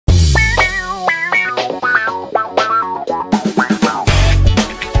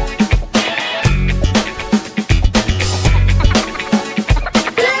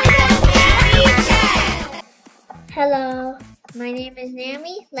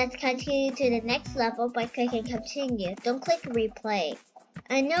let's continue to the next level by clicking continue. Don't click replay.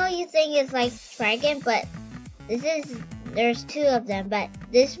 I know you think it's like Dragon, but there's two of them, but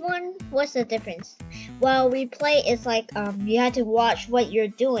this one, what's the difference? Well, replay is like you have to watch what you're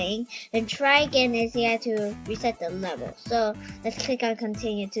doing, and try again is you have to reset the level. So let's click on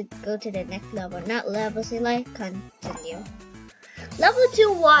continue to go to the next level. Not level select, continue. Level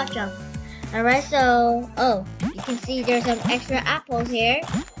 2 wall jump. Alright, so you can see there's some extra apples here.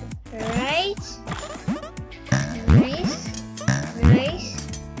 Alright. Nice.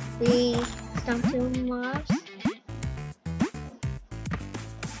 We stomp 2 mobs.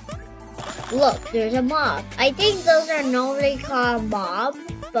 Look, there's a mob. I think those are normally called mob,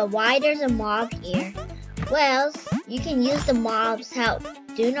 but why there's a mob here? Well, you can use the mob's help.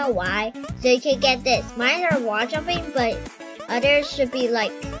 Do you know why? So you can get this. Mine are wall jumping, but others should be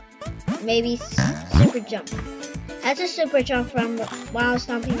like maybe super jump. How to super jump from while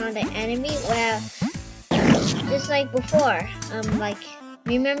stomping on the enemy? Well, just like before.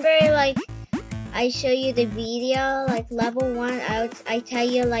 Remember like I show you the video, like level 1, I tell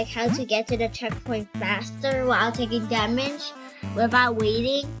you like how to get to the checkpoint faster while taking damage without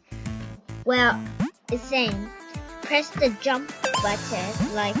waiting. Well, it's same. Press the jump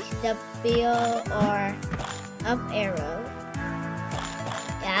button like W or up arrow.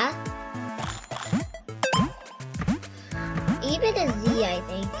 Yeah? Even a Z, I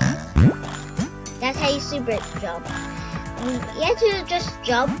think. That's how you super jump. You have to just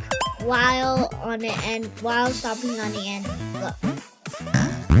jump while on the end, while stopping on the end. Look.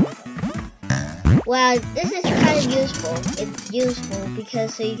 Well, this is kind of useful. It's useful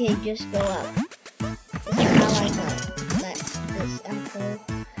because so you can just go up. This is how I go. This apple.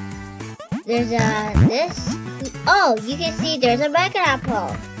 There's this. Oh, you can see there's a mega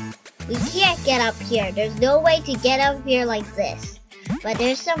apple. We can't get up here. There's no way to get up here like this. But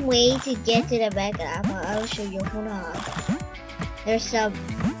there's some way to get to the mega apple. I'll show you. Hold on. There's some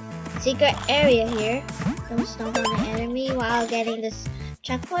secret area here. Don't stomp on the enemy while getting this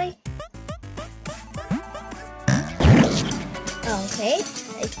checkpoint. Okay.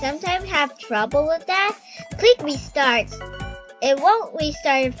 I sometimes have trouble with that. Click restart. It won't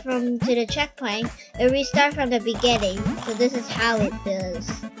restart from to the checkpoint. It restart from the beginning. So this is how it does.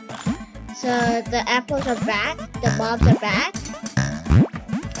 So the apples are back. The mobs are back.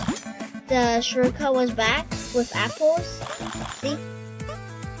 The shuriken was back with apples. See?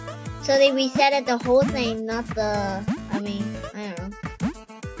 So they resetted the whole thing, not the, I don't know.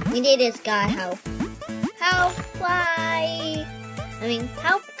 We need this guy help. Help, guy!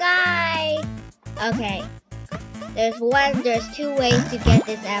 Help, guy! Okay. There's 2 ways to get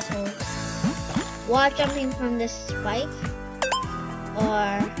this apple. Wall jumping from this spike.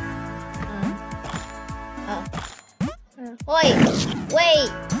 Or, wait,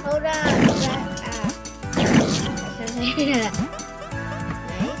 hold on.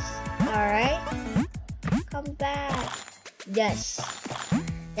 Nice. Alright. Come back. Yes.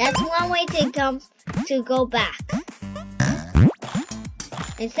 That's one way to go back.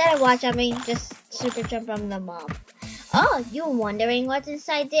 Instead of wall jumping, just super jump from the mob. Oh, you're wondering what's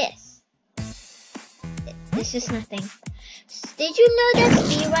inside this. It's just nothing. Did you know that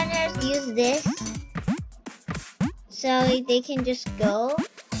speedrunners use this? So they can just go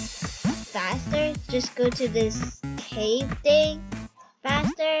faster. Just go to this cave thing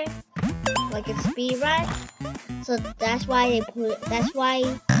faster. Like a speed run. So that's why that's why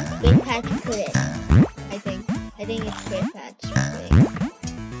Great Patch put it. I think it's Great Patch.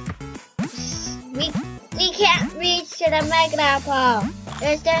 We can't reach to the Mega Apple.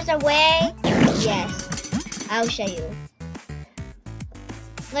 There's a way? Yes. I'll show you.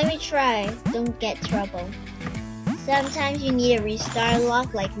 Let me try. Don't get trouble. Sometimes you need a restart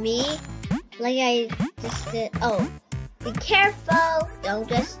lock like me. Like I just did. Oh. Be careful. Don't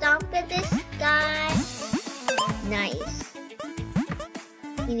just stomp at this guy. Nice.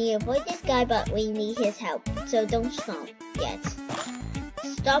 We need to avoid this guy, but we need his help. So don't stomp yet.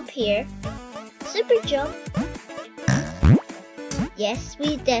 Stomp here. Super jump. Yes,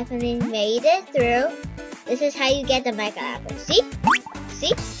 we definitely made it through. This is how you get the Mega Apple. See?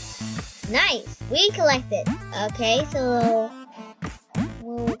 See? Nice. We collected. Okay, so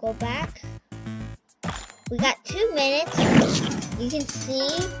we'll go back. We got 2 minutes. You can see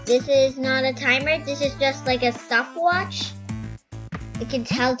this is not a timer. This is just like a stopwatch. It can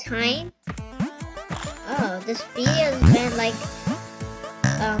tell time. Oh, this video has been like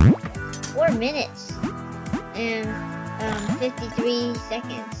 4 minutes and 53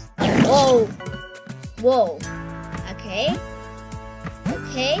 seconds. Oh, whoa. Okay.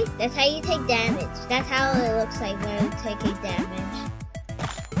 Okay, that's how you take damage. That's how it looks like when you take a damage.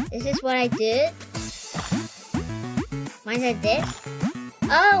 This is what I did. Mine are this.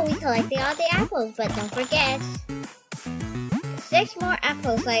 Oh, we collected all the apples, but don't forget 6 more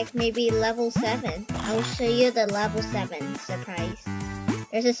apples, like maybe level 7. I will show you the level 7 surprise.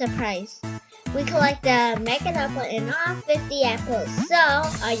 There's a surprise. We collect the mega apple and all 50 apples. So,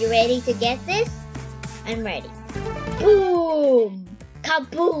 are you ready to get this? I'm ready. Boom!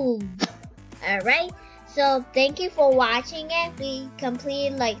 Kaboom! Alright, so thank you for watching it. We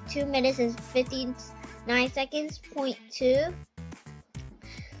completed like 2 minutes and 59 seconds, .2.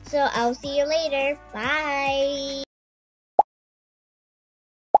 So I'll see you later. Bye!